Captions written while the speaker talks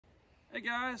Hey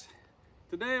guys,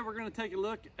 today we're going to take a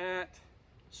look at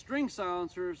string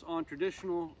silencers on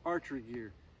traditional archery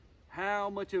gear. How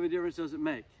much of a difference does it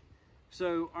make?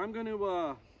 So I'm going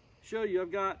to show you.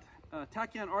 I've got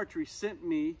Tachyon Archery sent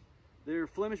me their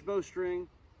Flemish bowstring,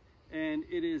 and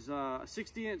it is a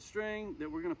 60-inch string that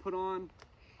we're going to put on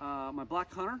my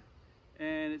Black Hunter,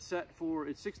 and it's set for,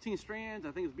 it's 16 strands.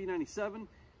 I think it's B97,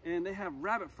 and they have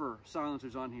rabbit fur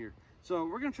silencers on here. So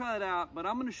we're going to try that out, but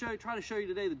I'm going to try to show you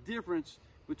today the difference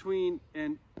between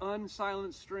an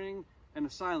unsilenced string and a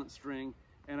silenced string.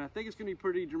 And I think it's going to be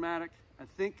pretty dramatic, I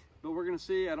think, but we're going to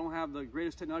see. I don't have the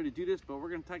greatest technology to do this, but we're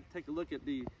going to take a look at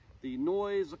the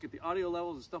noise, look at the audio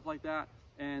levels and stuff like that,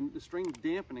 and the string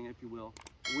dampening, if you will,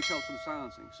 which helps with the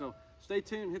silencing. So stay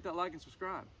tuned, hit that like and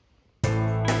subscribe.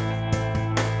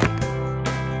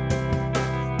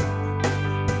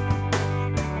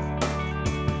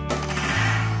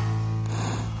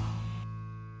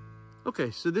 Okay,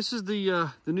 so this is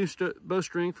the new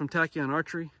bowstring from Tachyon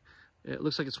Archery. It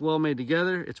looks like it's well made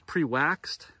together. It's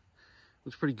pre-waxed.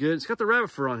 Looks pretty good. It's got the rabbit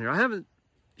fur on here. I haven't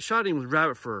shot him with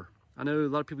rabbit fur. I know a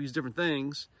lot of people use different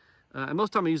things, and most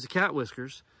of the time I use the cat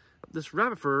whiskers. This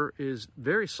rabbit fur is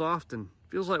very soft and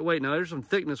feels lightweight. Now there's some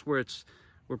thickness where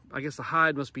I guess the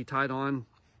hide must be tied on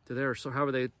to there, so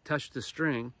however they attach the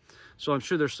string. So I'm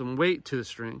sure there's some weight to the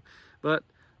string, but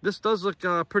this does look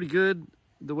pretty good.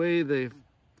 The way they've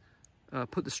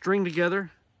put the string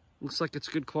together, looks like it's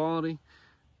good quality.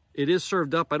 It is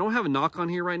served up. I don't have a knock on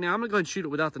here right now. I'm gonna go ahead and shoot it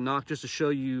without the knock just to show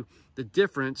you the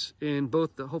difference in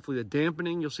both hopefully the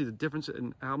dampening. You'll see the difference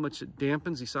in how much it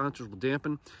dampens. These silencers will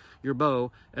dampen your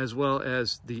bow, as well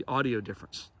as the audio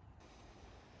difference.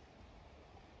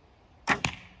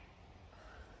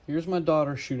 Here's my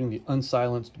daughter shooting the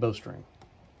unsilenced bowstring.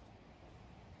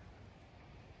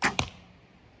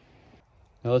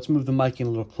 Now let's move the mic in a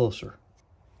little closer.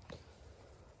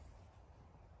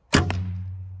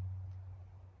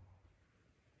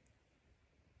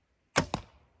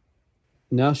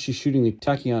 Now she's shooting the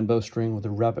Tachyon bowstring with the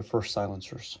rabbit fur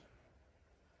silencers.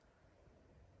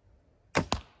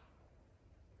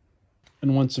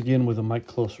 And once again with the mic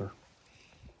closer.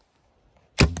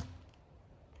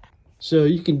 So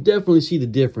you can definitely see the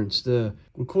difference. The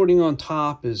recording on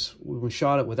top is when we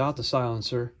shot it without the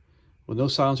silencer, with no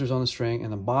silencers on the string,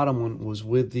 and the bottom one was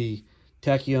with the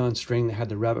Tachyon string that had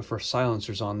the rabbit fur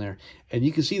silencers on there. And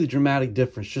you can see the dramatic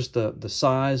difference, just the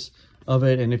size of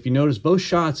it. And if you notice, both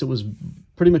shots, it was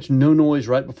pretty much no noise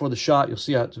right before the shot. You'll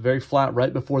see how it's very flat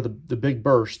right before the big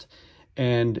burst,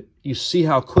 and you see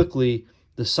how quickly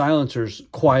the silencers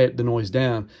quiet the noise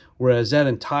down, whereas that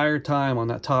entire time on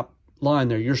that top line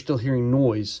there, you're still hearing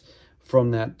noise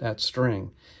from that string.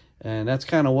 And that's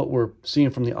kind of what we're seeing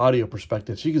from the audio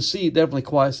perspective. So you can see it definitely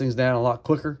quiets things down a lot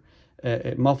quicker.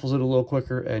 It muffles it a little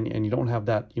quicker, and you don't have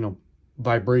that,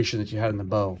 vibration that you had in the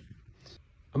bow.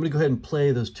 I'm going to go ahead and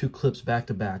play those two clips back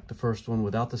to back. The first one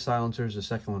without the silencers, the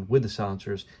second one with the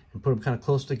silencers, and put them kind of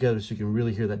close together so you can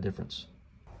really hear that difference.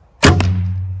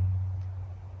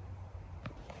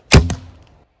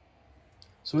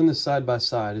 So in this side by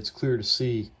side, it's clear to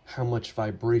see how much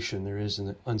vibration there is in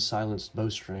the unsilenced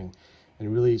bowstring.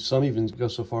 And really, some even go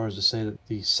so far as to say that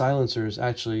the silencers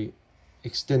actually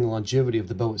extend the longevity of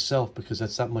the bow itself, because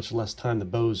that's that much less time the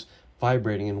bow's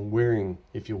vibrating and wearing,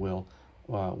 if you will,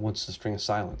 once the string is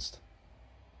silenced.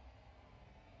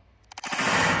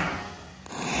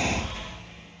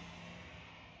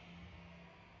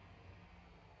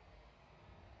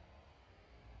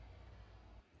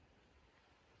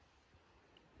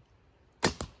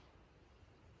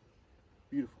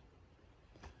 Beautiful.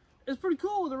 It's pretty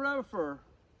cool with the rabbit fur,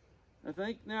 I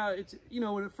think. Now, it's,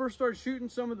 when it first started shooting,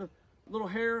 some of the little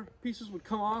hair pieces would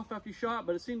come off after you shot,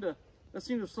 but that seemed to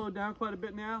have slowed down quite a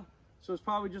bit now. So it's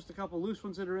probably just a couple loose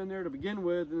ones that are in there to begin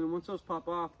with, and then once those pop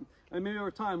off, and maybe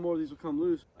over time more of these will come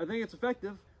loose. I think it's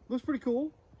effective. Looks pretty cool.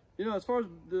 As far as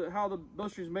how the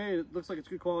bowstring's made, it looks like it's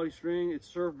good quality string. It's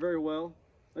served very well.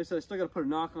 Like I said, I still got to put a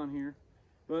knock on here,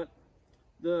 but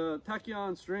the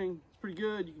Tachyon string is pretty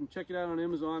good. You can check it out on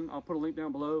Amazon. I'll put a link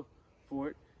down below for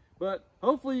it. But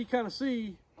hopefully you kind of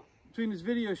see between these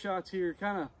video shots here,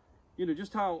 kind of,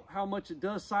 just how much it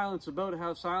does silence a bow to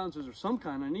have silencers or some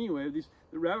kind. And anyway,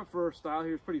 the rabbit fur style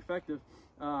here is pretty effective.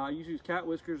 I usually use cat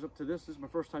whiskers up to this. This is my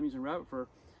first time using rabbit fur,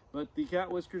 but the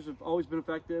cat whiskers have always been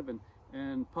effective,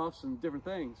 and puffs and different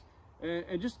things.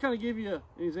 And just kind of give you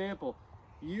an example,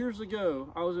 years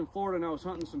ago, I was in Florida and I was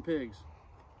hunting some pigs,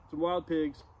 some wild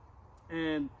pigs,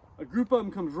 and a group of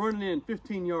them comes running in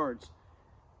 15 yards.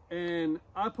 And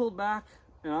I pulled back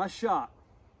and I shot,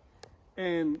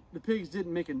 and the pigs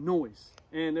didn't make a noise.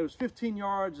 And it was 15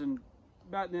 yards, and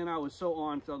back then I was so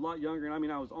on, because I was a lot younger,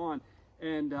 and I was on,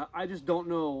 And I just don't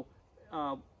know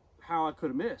how I could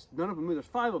have missed. None of them moved. There's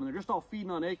 5 of them. They're just all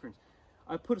feeding on acorns.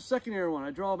 I put a second arrow on.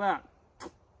 I draw back.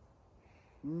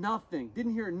 Nothing.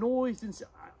 Didn't hear a noise. Didn't see,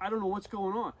 I don't know what's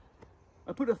going on.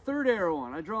 I put a third arrow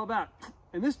on. I draw back.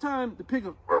 And this time the pig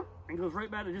goes and goes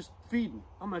right back to just feeding.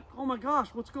 I'm like, oh my gosh,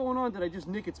 what's going on? Did I just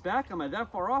nick its back? Am I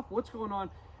that far off? What's going on?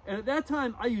 And at that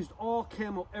time, I used all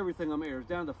camo, everything on my arrows,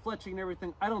 down to fletching and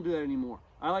everything. I don't do that anymore.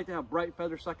 I like to have bright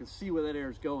feathers so I can see where that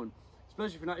arrow is going.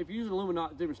 Especially if you're using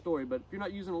Luminot, different story. But if you're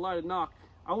not using a lighted nock,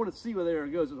 I want to see where that arrow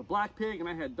goes. It was a black pig, and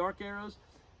I had dark arrows.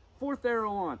 4th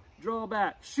arrow on, draw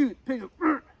back, shoot, pig.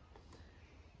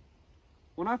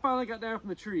 When I finally got down from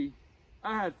the tree,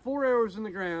 I had 4 arrows in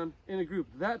the ground in a group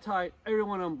that tight, every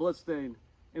one of them bloodstained.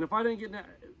 And if I didn't get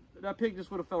that pig just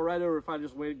would have fell right over if I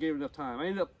just gave it enough time. I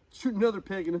ended up shooting another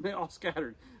pig, and then they all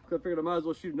scattered. So I figured I might as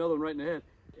well shoot another one right in the head.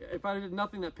 If I did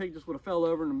nothing, that pig just would have fell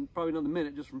over in probably another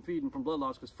minute just from feeding from blood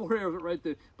loss, because 4 arrows went right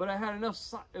through. But I had enough,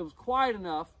 it was quiet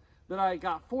enough that I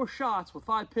got 4 shots with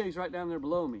 5 pigs right down there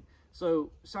below me.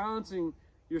 So silencing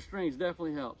your strings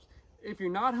definitely helps. If you're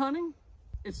not hunting,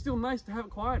 it's still nice to have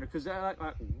it quieter, because that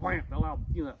like wham, that loud,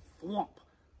 that thwomp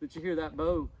that you hear that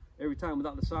bow every time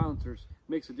without the silencers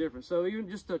makes a difference. So even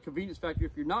just a convenience factor,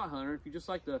 if you're not a hunter, if you just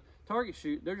like to target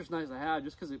shoot, they're just nice to have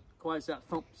just because it quiets that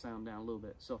thump sound down a little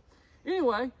bit. So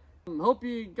anyway, hope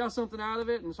you got something out of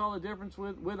it and saw the difference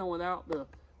with and without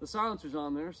the silencers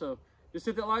on there. So just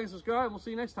hit that like and subscribe, and we'll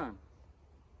see you next time.